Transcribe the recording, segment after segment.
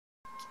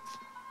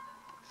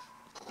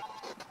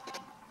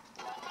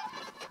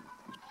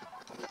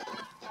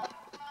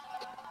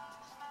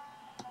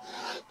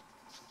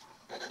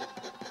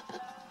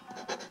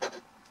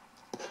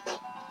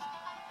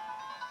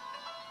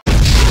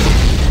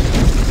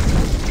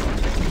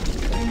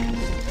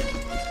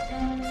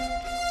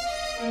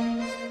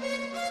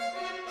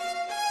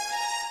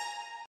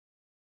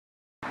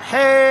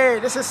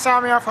this is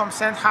Samuel from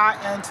ScentHack,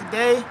 and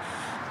today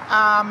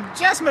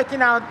just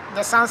making out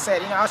the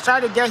sunset. I was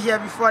trying to get here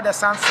before the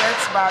sun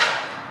sets, but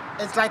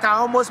it's like I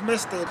almost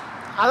missed it.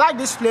 I like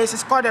this place.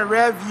 It's called the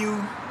Rare View,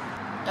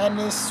 and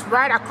it's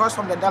right across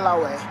from the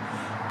Delaware.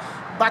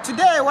 But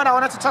today, what I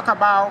wanted to talk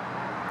about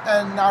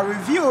and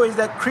review is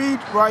the Creed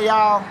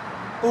Royal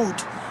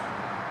Oud.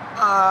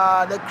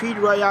 The Creed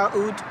Royal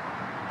Oud.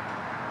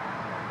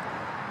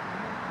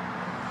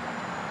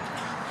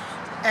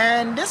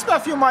 And this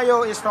perfume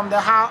oil is from the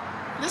house.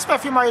 This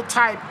perfume oil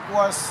type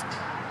was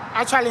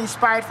actually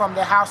inspired from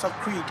the House of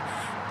Creed.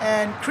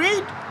 And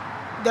Creed,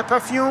 the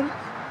perfume,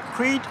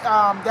 Creed,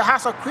 the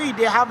House of Creed,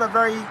 they have a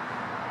very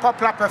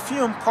popular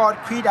perfume called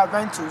Creed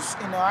Aventus.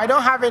 I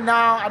don't have it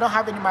now. I don't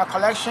have it in my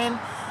collection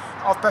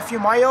of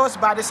perfume oils,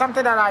 but it's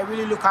something that I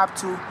really look up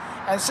to.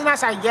 And as soon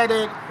as I get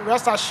it,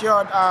 rest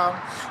assured,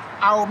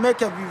 I will make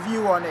a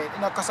review on it.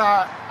 Because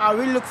I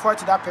really look forward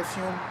to that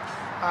perfume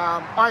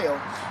oil.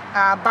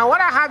 But what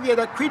I have here,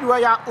 the Creed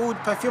Royal Oud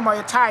perfume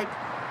oil type,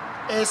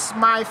 is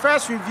my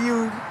first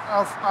review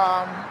of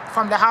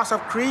from the House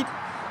of Creed,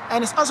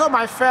 and it's also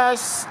my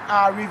first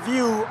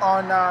review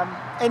on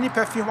any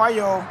perfume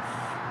oil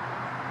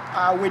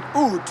with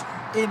Oud,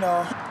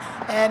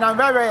 and I'm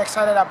very, very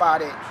excited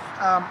about it.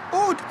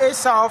 Oud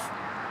itself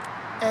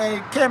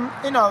Oud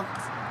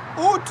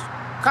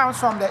comes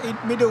from the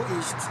Middle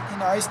East.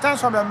 It stems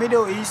from the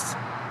Middle East,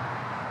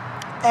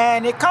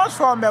 and it comes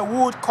from a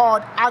wood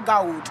called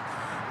agar wood.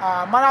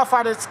 Matter of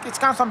fact, it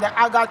comes from the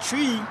agar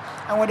tree,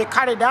 and when they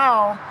cut it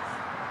down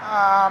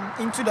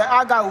into the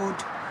agar wood,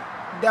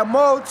 the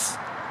molds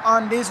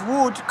on this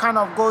wood kind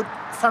of go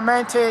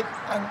fermented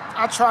and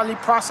actually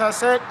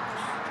process it,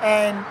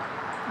 and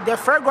the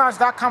fragrance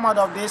that come out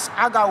of this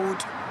agar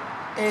wood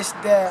is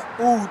the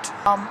oud,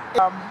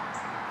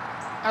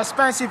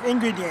 expensive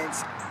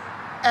ingredients.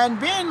 And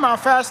being my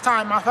first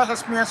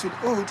experience with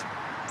oud,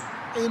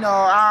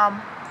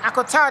 I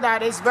could tell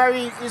that it's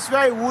very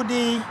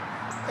woody.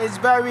 It's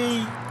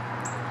very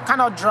kind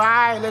of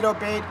dry a little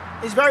bit.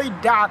 It's very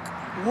dark,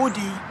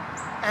 woody,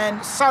 and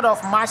sort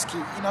of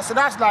musky. So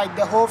that's like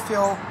the whole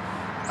feel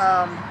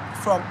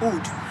from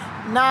oud.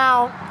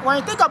 Now, when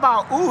you think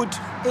about oud,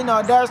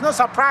 there's no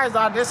surprise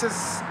that this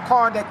is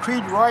called the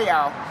Creed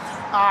Royal.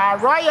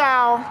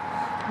 Royal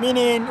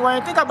meaning, when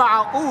you think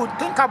about oud,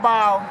 think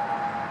about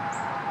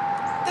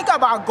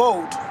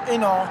gold.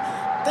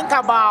 Think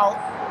about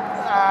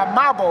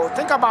marble.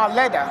 Think about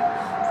leather,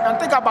 and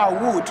think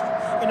about wood.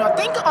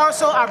 Think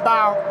also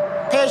about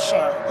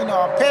patience,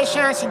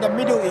 patience in the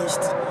Middle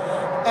East.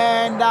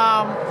 And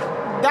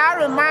that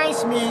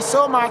reminds me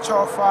so much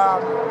of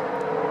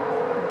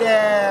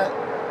the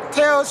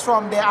tales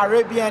from the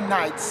Arabian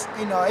Nights.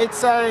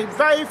 It's a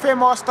very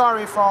famous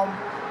story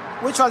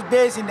which was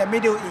based in the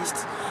Middle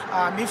East.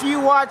 If you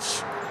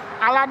watch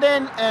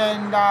Aladdin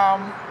and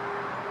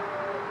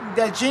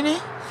the Genie,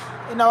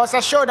 it's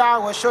a show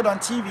that was showed on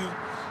TV.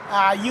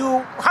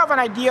 You have an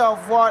idea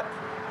of what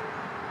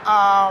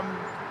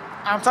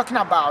I'm talking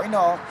about,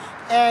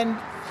 and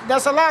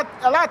there's a lot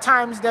of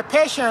times the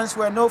Persians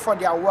were known for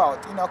their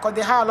wealth, because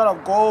they had a lot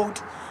of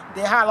gold,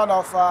 they had a lot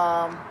of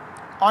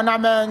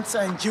ornaments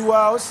and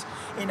jewels,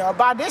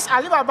 But this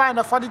Alibaba and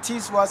the 40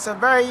 Thieves was one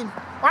of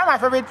my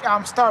favorite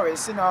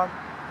stories,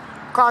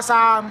 because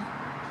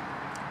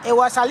it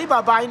was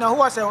Alibaba, who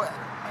was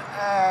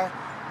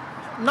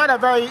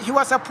he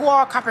was a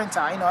poor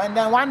carpenter, and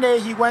then one day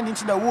he went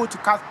into the wood to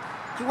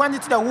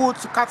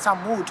cut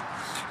some wood,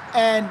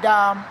 and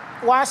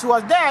whilst he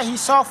was there, he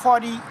saw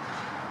 40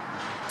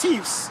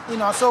 thieves,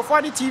 so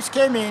 40 thieves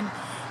came in,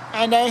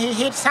 and then he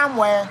hid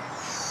somewhere,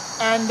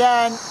 and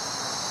then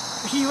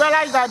he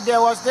realized that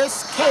there was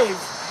this cave,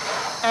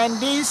 and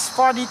these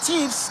 40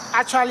 thieves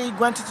actually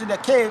went into the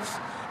cave,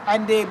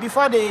 and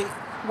before they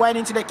went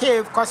into the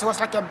cave, because it was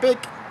like a big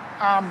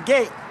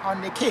gate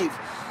on the cave,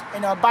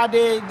 but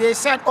they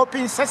said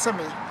open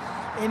sesame,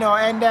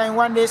 and then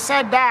when they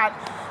said that,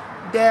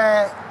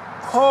 the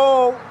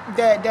whole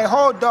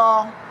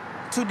door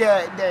to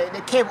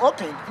the cave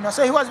opened,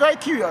 so he was very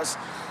curious,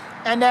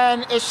 and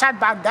then it shut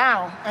back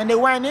down, and they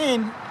went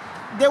in,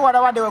 did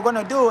whatever they were going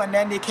to do, and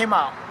then they came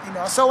out,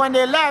 so when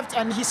they left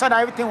and he saw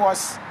that everything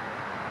was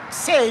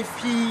safe,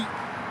 he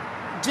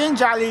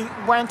gingerly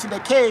went to the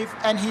cave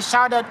and he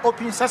shouted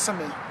open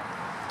sesame,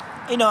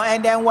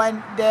 and then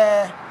when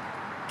the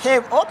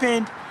cave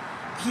opened,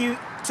 to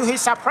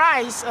his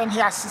surprise and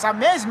his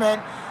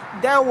amazement,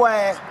 there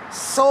were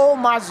so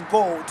much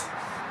gold.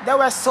 There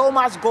was so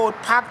much gold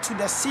packed to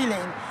the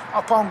ceiling,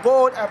 upon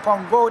gold,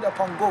 upon gold,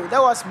 upon gold.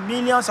 There was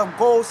millions of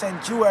golds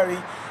and jewelry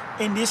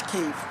in this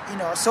cave,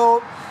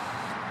 So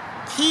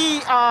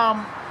he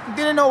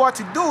didn't know what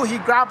to do. He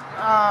grabbed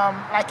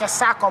like a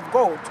sack of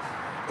gold,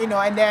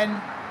 and then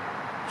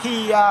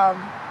he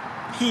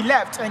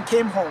left and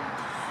came home.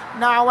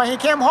 Now, when he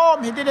came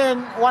home, he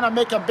didn't want to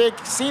make a big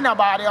scene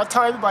about it or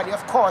tell everybody,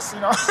 of course,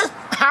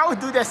 I would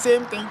do the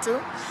same thing too.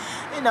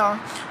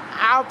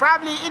 I'll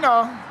probably,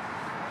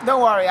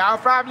 don't worry, I'll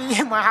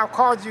probably might have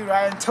called you,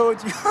 right, and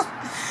told you.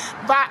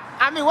 But,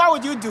 I mean, what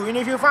would you do?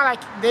 If you find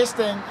like this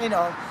thing,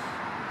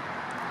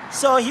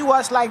 So he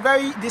was like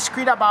very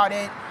discreet about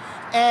it,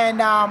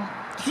 and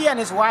he and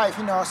his wife,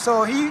 you know,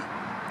 so he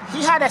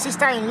had a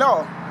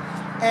sister-in-law,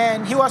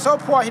 and he was so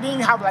poor he didn't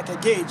even have like a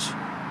gauge,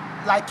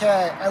 like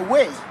a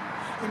weigh,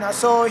 you know.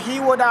 So he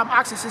would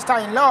ask his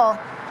sister-in-law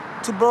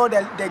to borrow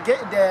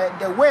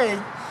the weigh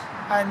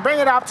and bring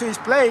it up to his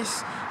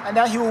place, and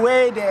then he will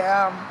weigh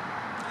the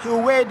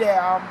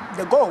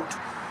gold,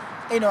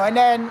 you know, and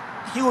then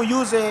he will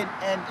use it,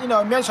 and you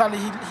know, eventually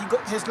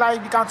his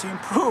life began to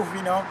improve,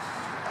 you know.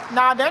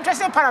 Now the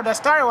interesting part of the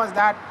story was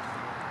that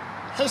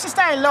his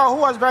sister-in-law,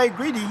 who was very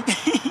greedy,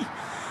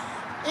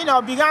 you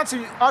know, began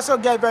to also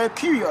get very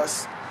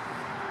curious,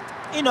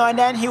 you know, and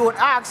then he would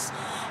ask,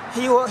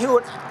 he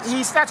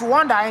started to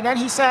wonder, and then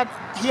he said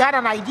he had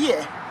an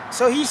idea.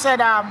 So he said,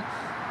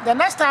 the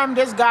next time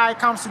this guy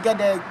comes to get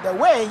the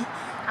weigh,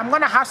 I'm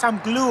gonna have some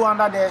glue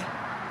under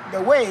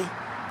the weigh,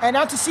 and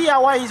then to see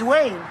what he's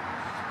weighing,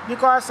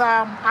 because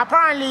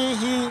apparently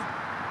he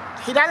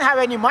doesn't have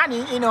any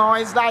money, you know.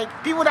 It's like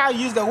people that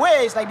use the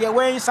weigh, it's like they're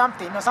weighing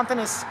something, or something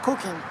is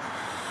cooking.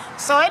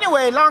 So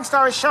anyway, long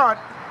story short,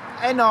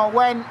 you know,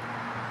 when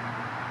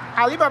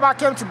Alibaba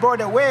came to borrow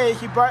the weigh,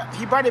 he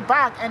brought it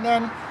back, and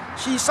then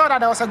she saw that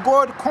there was a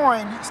gold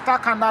coin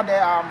stuck under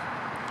the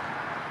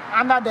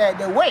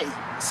weigh.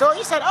 So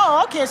he said,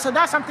 oh, okay, so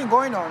there's something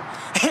going on.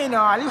 You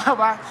know,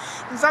 Alibaba,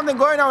 there's something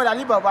going on with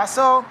Alibaba.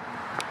 So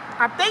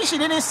I think she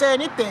didn't say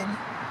anything.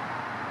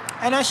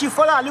 And then she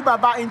followed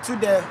Alibaba into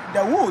the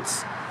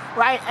woods,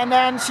 right? And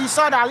then she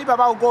saw that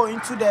Alibaba would go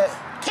into the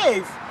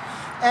cave.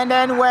 And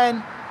then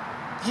when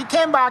he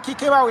came back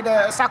with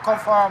a sack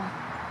of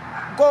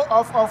gold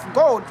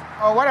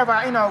or whatever,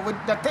 you know, with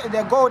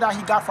the gold that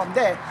he got from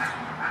there.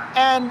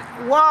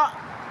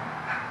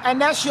 And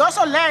then she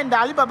also learned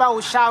that Alibaba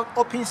would shout,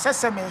 "Open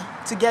sesame,"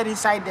 to get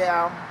inside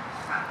the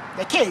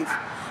cave.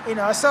 You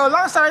know, so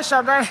long story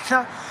short,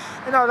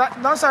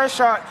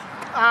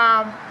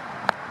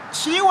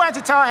 she went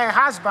to tell her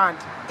husband,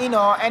 you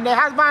know, and the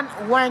husband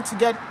went to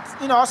get,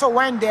 you know, also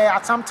went there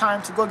at some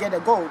time to go get the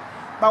gold.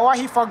 But what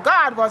he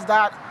forgot was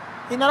that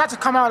in order to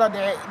come out of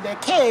the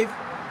cave,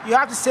 you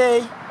have to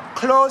say,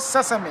 "Close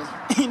sesame,"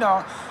 you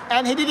know,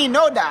 and he didn't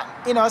know that,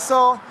 you know,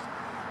 so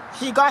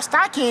he got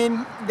stuck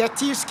in, the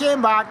thieves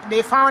came back,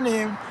 they found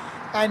him,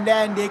 and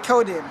then they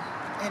killed him,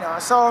 you know.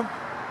 So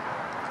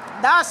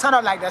that's kind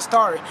of like the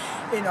story,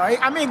 you know.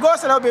 I mean, it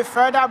goes a little bit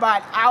further,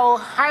 but I will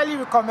highly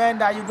recommend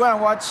that you go and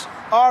watch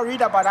or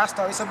read about that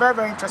story. It's a very,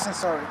 very interesting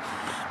story.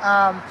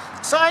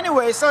 So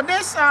anyway, so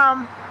this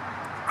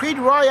Creed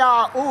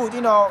Royal Oud,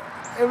 you know,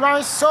 it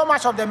runs so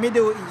much of the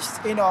Middle East,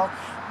 you know.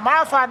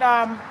 Matter of fact,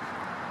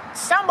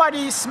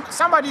 somebody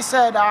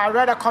said, I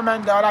read a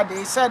comment the other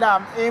day, said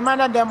it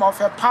reminded them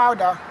of a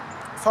powder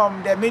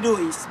from the Middle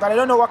East, but I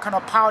don't know what kind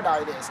of powder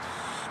it is.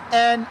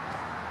 And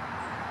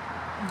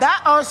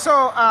that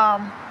also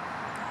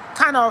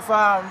kind of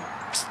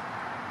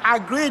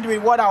agreed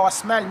with what I was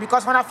smelling,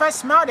 because when I first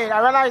smelled it,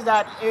 I realized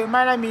that it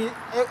reminded me,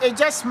 it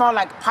just smelled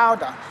like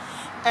powder,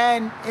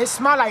 and it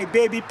smelled like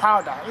baby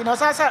powder, you know.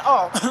 So I said,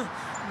 oh,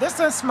 this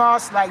thing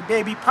smells like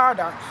baby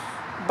powder.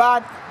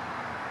 But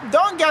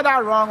don't get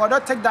that wrong, or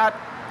don't take that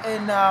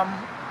in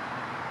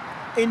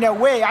a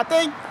way. I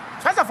think,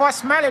 first of all,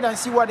 smell it and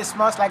see what it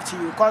smells like to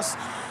you, because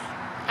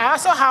I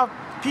also have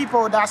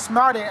people that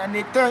smelled it and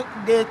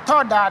they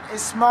thought that it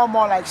smelled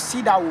more like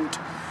cedar wood.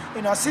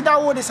 You know, cedar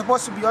wood is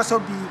supposed to also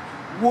be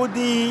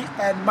woody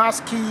and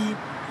musky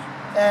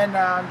and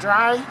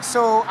dry.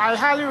 So I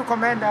highly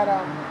recommend that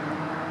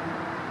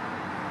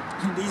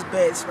these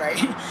beds, right?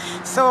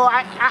 So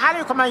I highly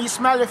recommend you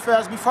smell it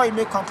first before you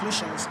make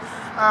conclusions,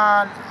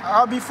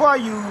 or before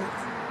you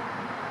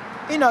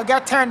know,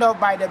 get turned off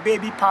by the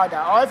baby powder,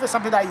 or if it's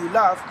something that you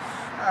love,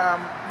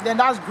 then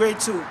that's great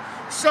too.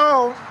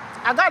 So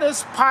I got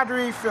this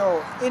powdery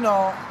feel, you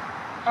know,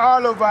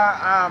 all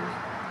over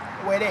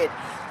with it.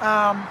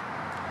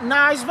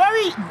 Now it's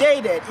very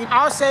dated.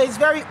 I'll say it's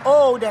very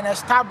old and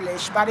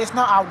established, but it's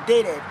not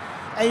outdated,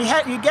 and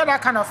you get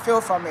that kind of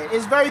feel from it.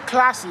 It's very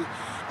classy.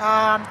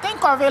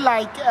 Think of it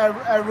like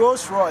a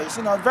Rolls Royce,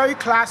 you know, very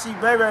classy,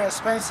 very, very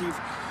expensive,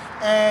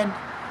 and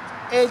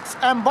it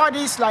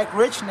embodies like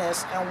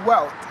richness and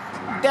wealth.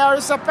 There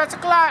is a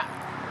particular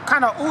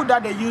kind of oud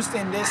that they used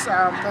in this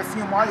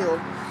perfume oil,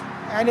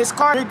 and it's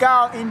called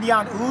Regal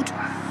Indian Oud.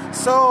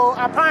 So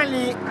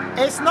apparently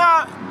it's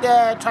not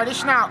the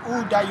traditional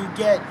oud that you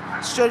get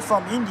straight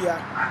from India.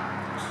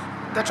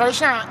 The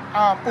traditional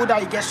oud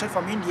that you get straight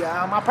from India.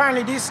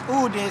 Apparently this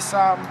oud is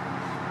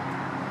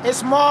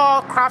it's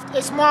more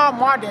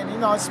modern, you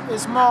know.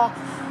 It's more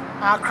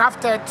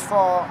crafted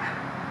for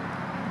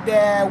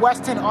the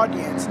Western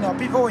audience, you know,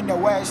 people in the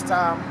West,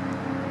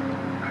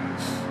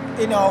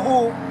 you know,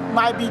 who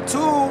might be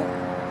too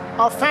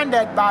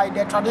offended by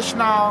the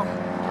traditional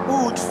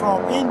oud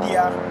from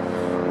India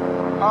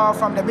or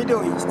from the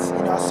Middle East,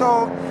 you know.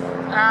 So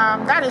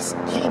that is,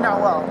 you know,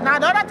 well. Now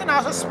the other thing I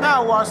also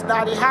smelled was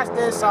that it has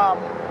this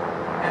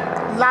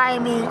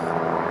limey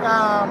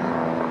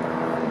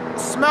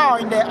smell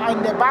in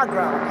the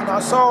background, you know.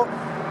 So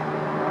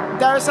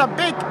there is a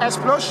big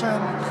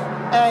explosion,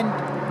 and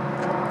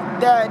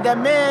the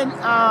main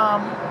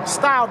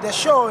style of the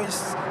show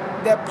is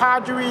the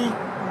powdery,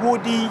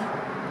 woody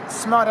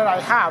smell that I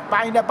have.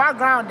 But in the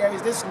background, there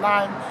is this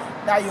lime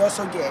that you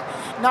also get.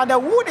 Now the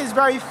wood is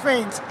very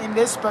faint in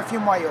this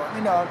perfume oil,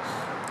 you know,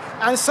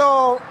 and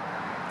so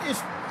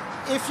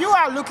if you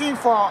are looking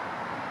for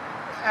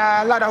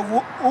a lot of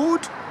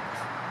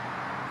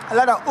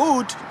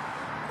oud,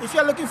 if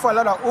you're looking for a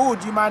lot of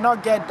oud, you might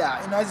not get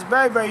that. You know, it's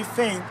very, very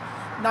faint.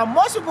 Now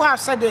most people have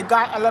said they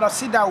got a lot of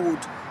cedar wood,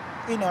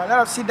 you know, a lot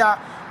of cedar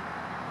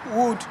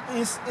wood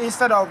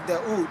instead of the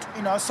oud,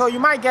 you know, so you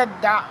might get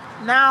that.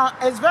 Now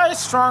it's very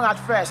strong at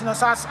first, you know,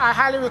 so I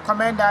highly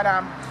recommend that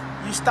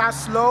you start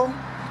slow,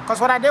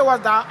 because what I did was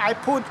that I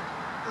put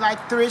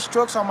like 3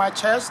 strokes on my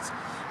chest,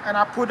 and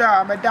I put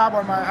a dab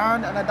on my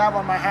hand and a dab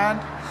on my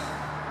hand,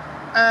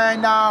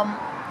 and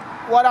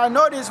what I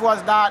noticed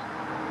was that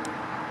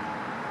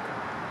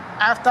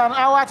after an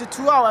hour to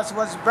 2 hours, it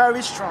was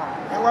very strong.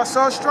 It was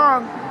so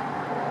strong,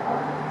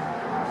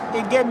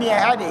 it gave me a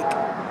headache,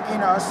 you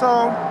know.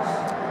 So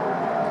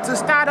to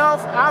start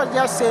off, I would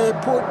just say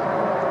put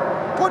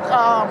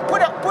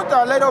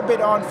a little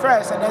bit on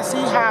first, and then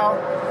see how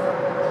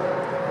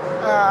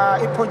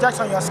it projects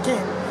on your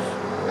skin,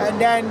 and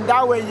then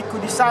that way you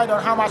could decide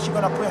on how much you're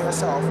gonna put on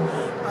yourself.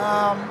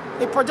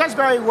 It projects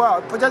very well.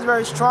 It projects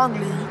very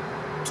strongly,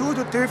 2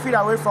 to 3 feet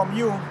away from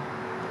you.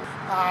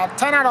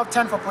 10 out of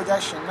 10 for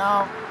projection.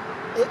 Now,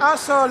 it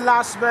also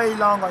lasts very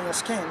long on your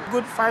skin.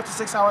 Good 5 to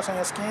 6 hours on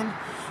your skin.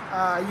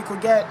 You could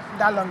get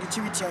that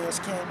longevity on your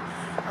skin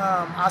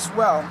as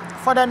well.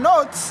 For the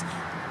notes,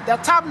 the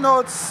top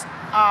notes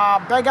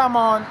are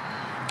bergamot,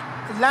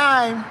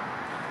 lime,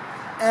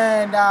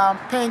 and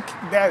pink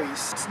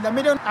berries. The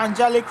middle,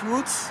 angelic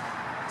roots.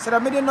 So the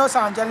middle notes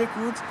are angelic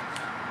roots.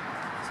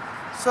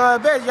 So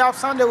base you have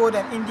sandalwood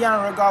and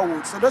Indian regard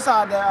wood. So those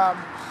are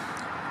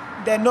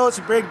the notes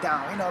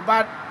breakdown, you know.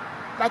 But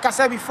like I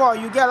said before,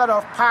 you get a lot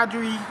of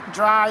powdery,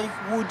 dry,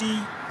 woody,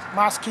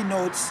 musky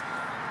notes,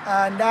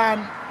 and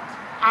then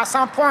at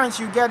some points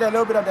you get a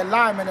little bit of the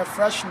lime and the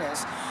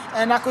freshness.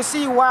 And I could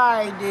see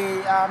why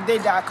they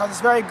did that, because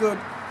it's very good,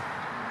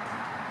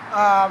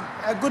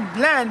 a good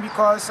blend,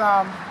 because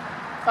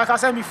like I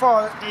said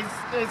before,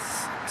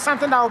 it's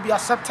something that will be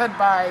accepted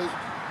by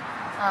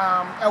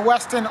a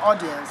Western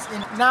audience.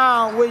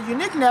 Now with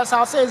uniqueness,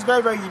 I'll say it's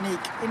very, very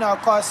unique, you know,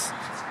 because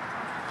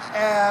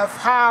of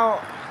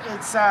how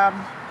it's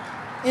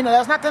you know,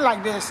 there's nothing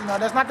like this, you know,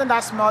 there's nothing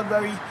that smells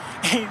very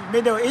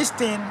Middle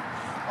Eastern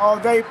or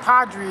very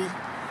powdery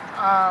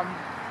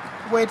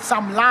with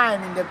some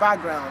lime in the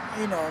background,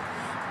 you know.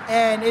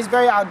 And it's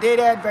very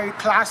outdated, very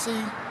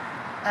classy,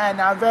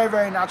 and very,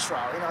 very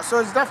natural, you know. So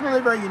it's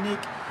definitely very unique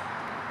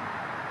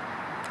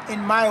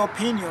in my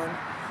opinion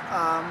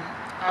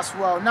as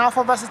well. Now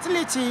for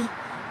versatility,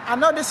 I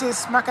know this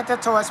is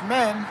marketed towards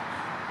men,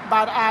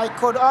 but I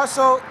could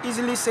also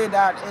easily say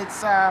that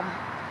it's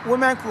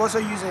women could also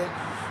use it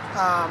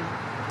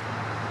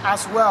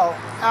as well.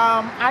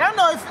 I don't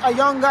know if a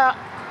younger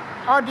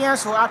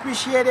audience will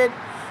appreciate it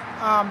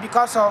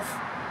because of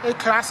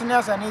its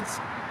classiness and its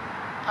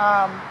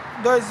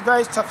though it's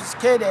very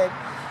sophisticated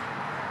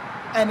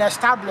and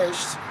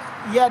established,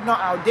 yet not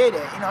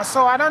outdated, you know.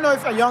 So I don't know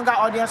if a younger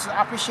audience will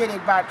appreciate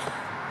it, but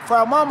for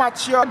a more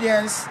mature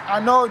audience, I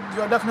know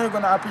you're definitely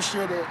going to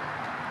appreciate it.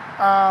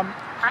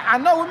 I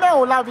know women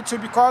will love it too,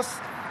 because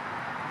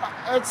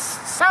it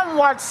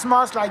somewhat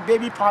smells like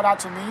baby powder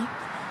to me,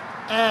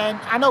 and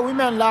I know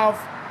women love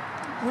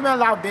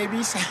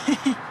babies.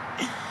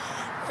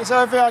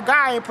 So if you're a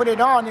guy and put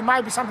it on, it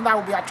might be something that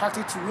will be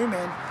attractive to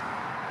women,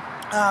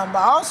 but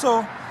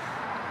also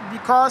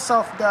because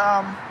of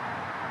the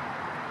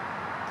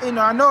you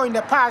know, I know in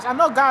the past, I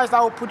know guys that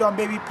will put on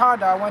baby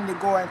powder when they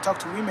go and talk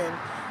to women,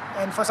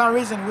 and for some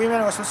reason women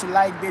are supposed to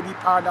like baby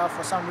powder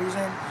for some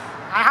reason.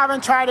 I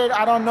haven't tried it.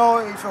 I don't know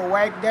if it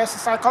works. There's a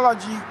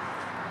psychology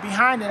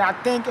behind it. I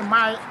think it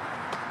might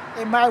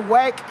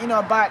work, you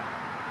know, but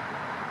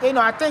you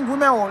know, I think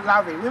women will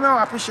love it. Women will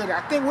appreciate it.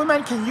 I think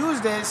women can use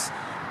this,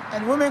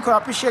 and women could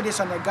appreciate this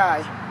on a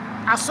guy,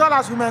 as well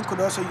as women could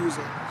also use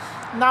it.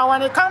 Now,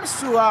 when it comes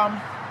to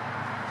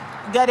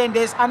getting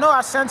this, I know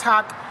at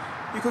ScentHack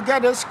you could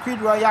get this Creed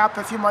Royal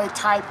Perfume Oil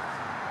type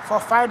for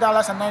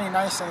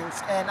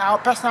 $5.99, and I'll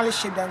personally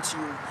ship them to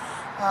you.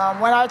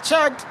 When I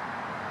checked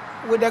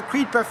with the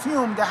Creed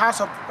perfume, the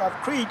house of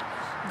Creed,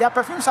 their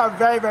perfumes are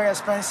very, very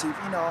expensive,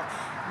 you know.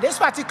 This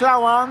particular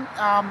one,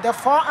 the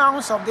 4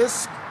 ounce of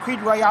this Creed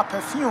Royal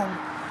perfume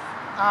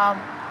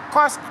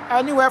costs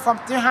anywhere from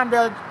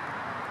 $300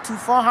 to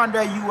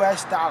 $400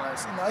 US.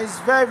 You know, it's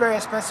very, very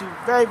expensive,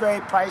 very,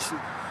 very pricey.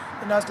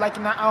 You know, it's like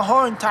a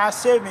whole entire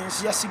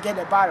savings just to get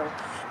a bottle.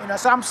 You know,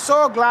 so I'm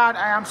so glad,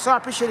 I am so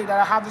appreciated that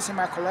I have this in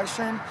my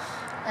collection,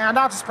 and I don't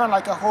have to spend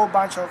like a whole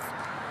bunch of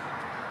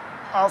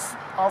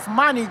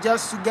money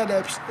just to get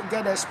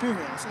the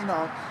experience, you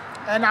know.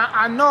 And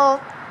I know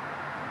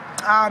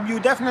you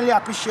definitely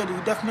appreciate it.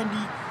 You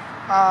definitely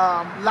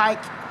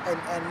like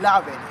and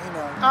love it, you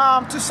know.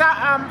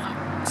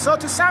 So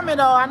to sum it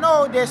up, I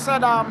know they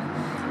said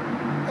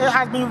it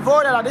has been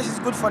voted that this is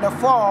good for the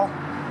fall,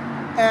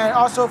 and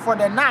also for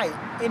the night,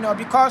 you know,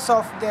 because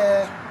of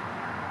the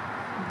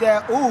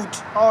oud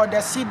or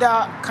the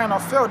cedar kind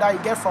of feel that you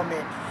get from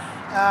it.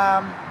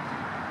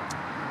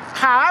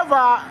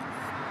 However,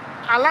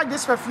 I like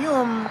this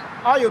perfume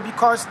oil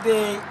because of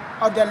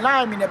the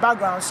lime in the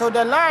background. So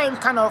the lime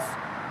kind of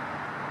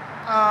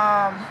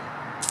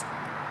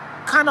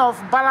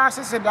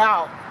balances it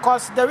out.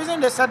 Because the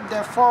reason they said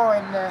the 4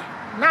 and the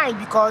 9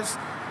 because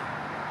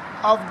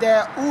of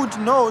the oud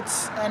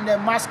notes and the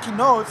musky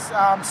notes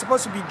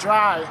supposed to be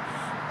dry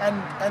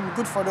and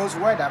good for those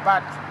weather.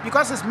 But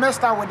because it's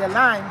messed up with the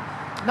lime,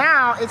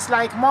 now it's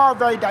like more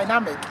very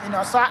dynamic, you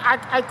know. So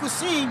I could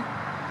see,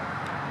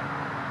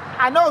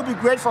 I know it would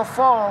be great for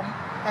fall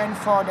and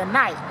for the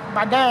night,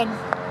 but then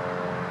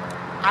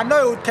I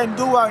know it can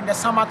do well in the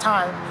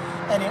summertime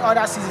and in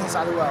other seasons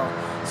as well.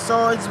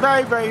 So it's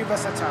very, very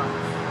versatile.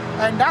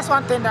 And that's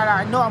one thing that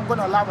I know I'm going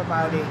to love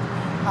about it.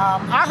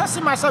 I also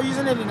see myself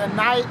using it in the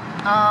night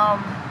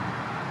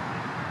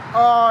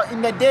or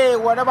in the day,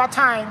 whatever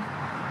time,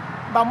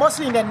 but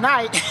mostly in the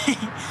night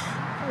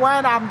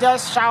when I'm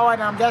just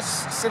showering, I'm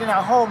just sitting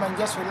at home and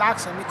just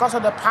relaxing because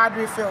of the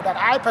powdery feel that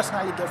I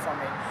personally get from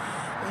it.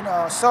 You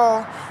know,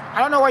 so I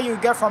don't know what you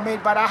get from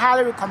it, but I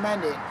highly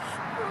recommend it.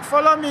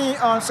 Follow me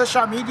on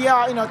social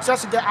media, you know,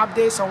 just to get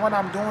updates on what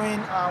I'm doing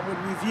with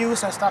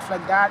reviews and stuff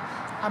like that.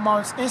 I'm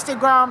on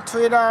Instagram,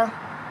 Twitter,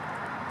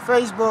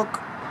 Facebook,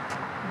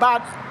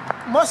 but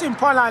most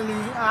importantly,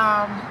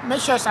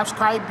 make sure you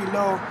subscribe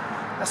below.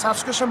 The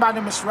subscription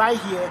button is right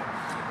here,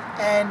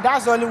 and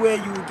that's the only way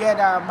you will get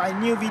my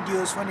new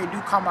videos when they do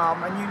come out,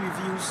 my new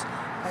reviews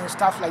and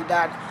stuff like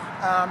that.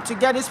 To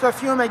get this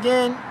perfume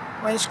again,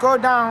 when you scroll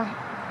down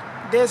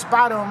this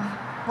bottom,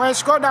 when you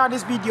scroll down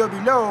this video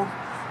below,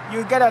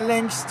 you get a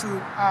link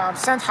to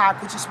ScentHack,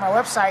 which is my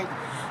website,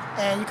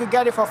 and you could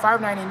get it for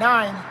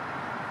 $5.99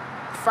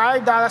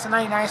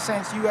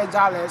 US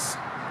dollars,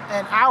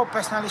 and I will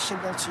personally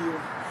ship them to you.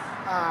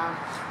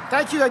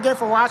 Thank you again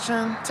for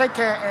watching. Take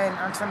care, and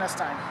until next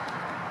time.